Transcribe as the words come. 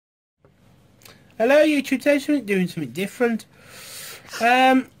Hello YouTube, today doing something different.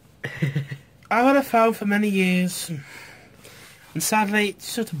 I've had a phone for many years and sadly it's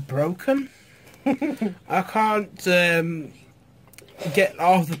sort of broken. I can't get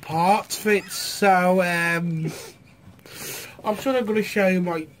all the parts for it, so I'm sort of going to show you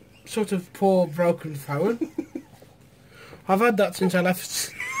my sort of poor broken phone. I've had that since I left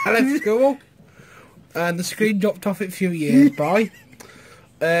school, and the screen dropped off it a few years by.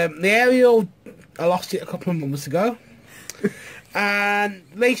 The aerial, I lost it a couple of months ago, and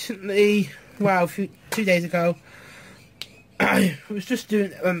recently, well, 2 days ago, I was just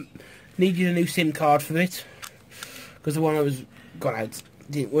doing needed a new SIM card for it because the one I was got out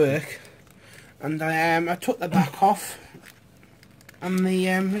didn't work, and I took the back off, and the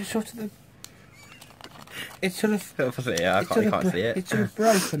it's sort of it's sort of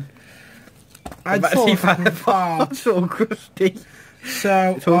broken. I thought the parts all crusty.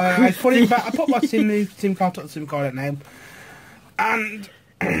 So I put it back. I put my SIM card on the SIM card now, and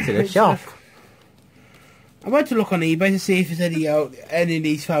to the shop. I went to look on eBay to see if there's any of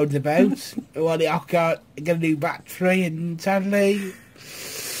these phones about. Well, I got a new battery, and sadly,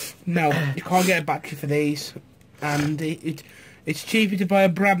 no, you can't get a battery for these. And it's cheaper to buy a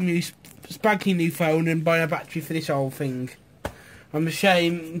brand new, spanking new phone than buy a battery for this old thing. I'm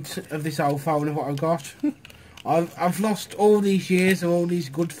ashamed of this old phone of what I've got. I've lost all these years of all these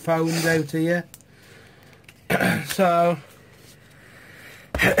good phones out here. So,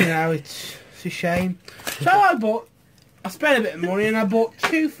 you know, it's a shame. So I spent a bit of money and I bought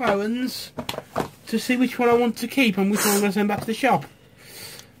 2 phones to see which one I want to keep and which one I'm going to send back to the shop.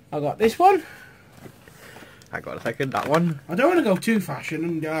 I got this one. I got a second, that one. I don't want to go too fashion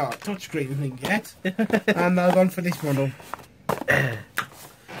and touchscreen thing yet. And I've gone for this model.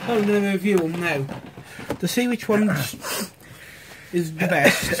 I'm going to review them now to see which one is the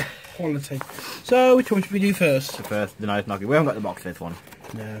best quality. So, which one should we do first? The nice Nokia. We haven't got the box for this one.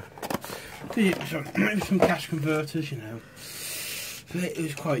 No. Maybe some cash converters, you know. But it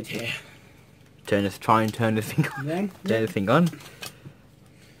was quite dear. Try and turn the thing on. Then, turn the thing on.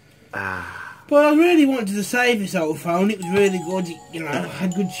 But I really wanted to save this old phone. It was really good. It, you know,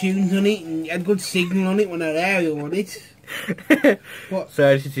 had good tunes on it and had good signal on it when I had aerial on it. But,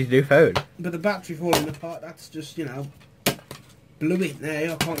 so this is his new phone. But the battery falling apart, that's just, you know, blew it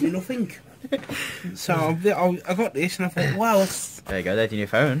now. I can't do nothing. So I got this and I thought, wow, there you go, there's your new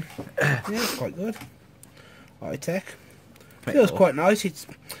phone. Yeah, it's quite good. High tech. Feels quite nice. It's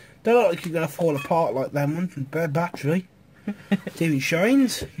don't look like you're going to fall apart like that one from bad battery. TV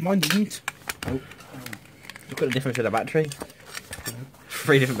shines. Mine didn't. Oh. Look at the difference with the battery.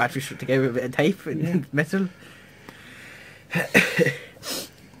 3 different batteries put together with a bit of tape and metal.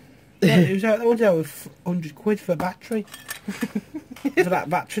 Yeah, it was out with 100 quid for a battery. For that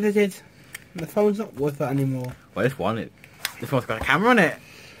battery they did. The phone's not worth that anymore. Well, this one's got a camera on it.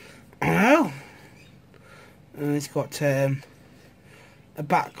 I know. And it's got a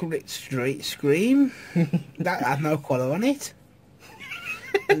backlit straight screen. That had no colour on it.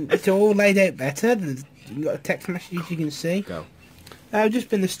 And it's all laid out better. You've got a text message you can see. Go. I've just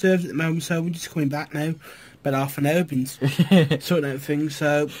been disturbed at the moment, so we're just coming back now. About half an hour, been sorting out things.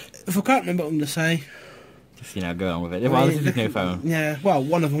 So if I can't remember what I'm going to say, just, you know, go on with it. Well, this is his new phone. Yeah, well,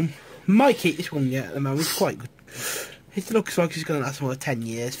 one of them. Might keep this one yet at the moment. It's quite good. It looks like it's going to last more 10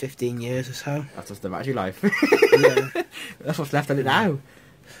 years, 15 years or so. That's just the battery life. Yeah. That's what's left of it now.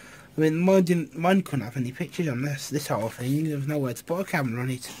 I mean, mine couldn't have any pictures on this whole thing. There was nowhere to put a camera on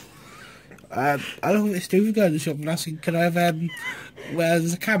it. I don't know if it's to go to the shop and ask, can I have where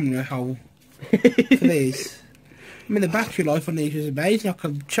there's a camera hole for these? I mean, the battery life on these is amazing. I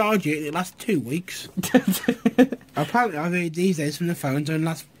can charge it, it lasts 2 weeks. Apparently, I've heard these days from the phones only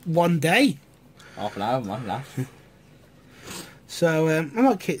last 1 day. Half an hour, might last. So, I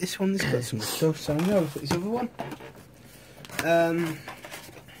might keep this one. This got some good stuff, so I'm going to look at this other one.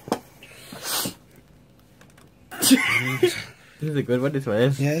 This is a good one, this one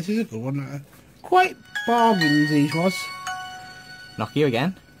is. Yeah, this is a good one. Quite bargains, these was. Nokia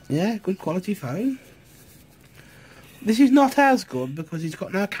again? Yeah, good quality phone. This is not as good because it's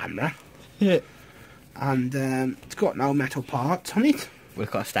got no camera. Yeah. And it's got no metal parts on it. Well,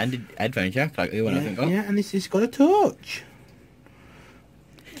 it's got a standard headphone jack, like the one I think of. Yeah, and this has got a touch.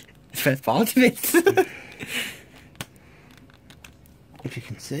 It's the first part of it. If you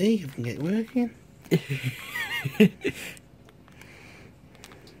can see, if I can get it working.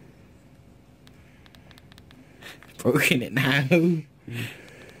 Broken it now.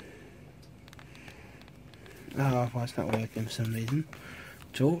 Oh, well, it's not working for some reason.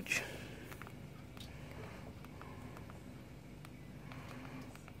 Torch.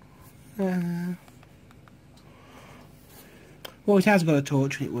 Well, it has got a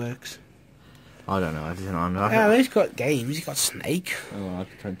torch and it works. I don't know. I didn't know. Yeah, he's got games. He's got Snake. Oh, I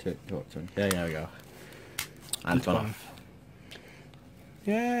can turn to talk to him. Yeah, there we go. And it's gone off.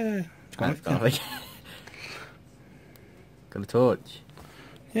 Yeah. And it's gone off. Got a torch.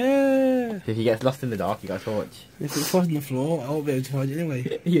 Yeah. If he gets lost in the dark, you got a torch. If it falls on the floor, I won't be able to find it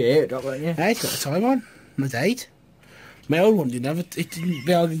anyway. Yeah, drop won't you? Yeah, it's got a time on the date. My old one didn't have it. It didn't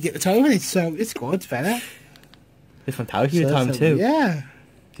be able to get the time on it, so it's good. It's better. This one tells you the time So, too. yeah.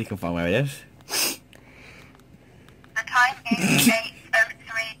 So you can find where it is. The time is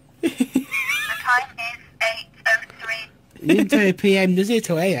 8:03. The time is 8:03. It didn't tell you PM, does it,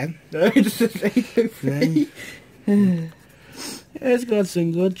 till AM? No, it just says 8:03. It's got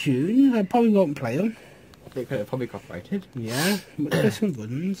some good tunes. I probably won't play them. They could have probably copyrighted. Yeah, but there's some good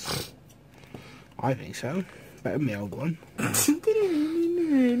ones. I think so. Better than my old one.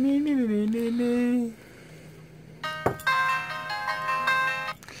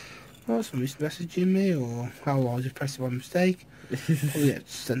 Oh, somebody's messaging me, or how I just pressed it by mistake. Probably get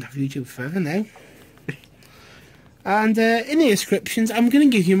sent off YouTube forever now. And in the descriptions, I'm going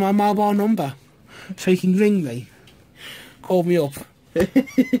to give you my mobile number, so you can ring me, call me up.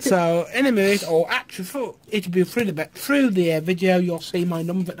 So in a minute, or actually, it'll be through the video. You'll see my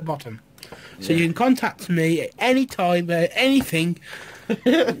number at the bottom, so you can contact me at any time, anything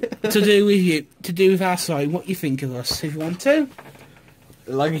to do with you, to do with our site, what you think of us, if you want to.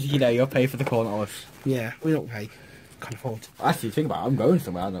 As long as you know you'll pay for the call, not us. Yeah, we don't pay. Can't afford. Actually, think about it, I'm going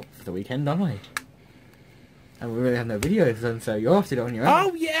somewhere for the weekend, aren't I? And we really have no videos done, so you'll have to do it on your own.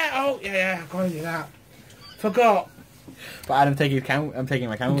 Oh yeah, I've got to do that. Forgot. But Adam taking his camera. I'm taking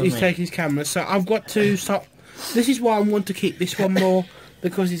my camera with He's me. taking his camera, so I've got to stop. This is why I want to keep this one more,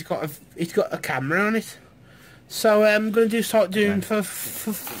 because it's got a camera on it. So I'm going to start doing for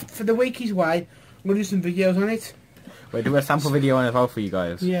the week he's away. I'm going to do some videos on it. We'll do a sample video on it as well for you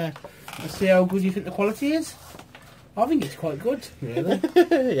guys. Yeah. Let's see how good you think the quality is. I think it's quite good, really.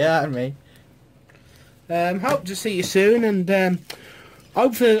 Yeah, and me. Hope to see you soon, and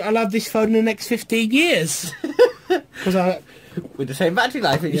hopefully I'll have this phone in the next 15 years. Because With the same battery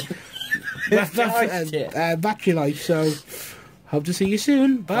life. battery life, so hope to see you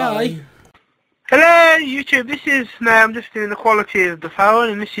soon. Bye. Bye. Hello YouTube, this is, now I'm just doing the quality of the phone,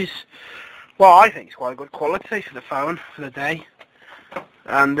 and this is, well, I think it's quite a good quality for the phone for the day.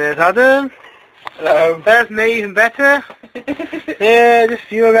 And there's Adam. Hello. There's me, even better. Yeah, just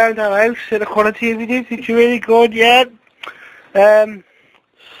view around our house, so the quality of it is, it's really good, yeah.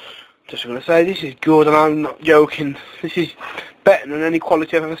 Just going to say, this is good, and I'm not joking. This is better than any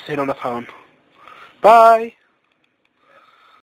quality I've ever seen on the phone. Bye.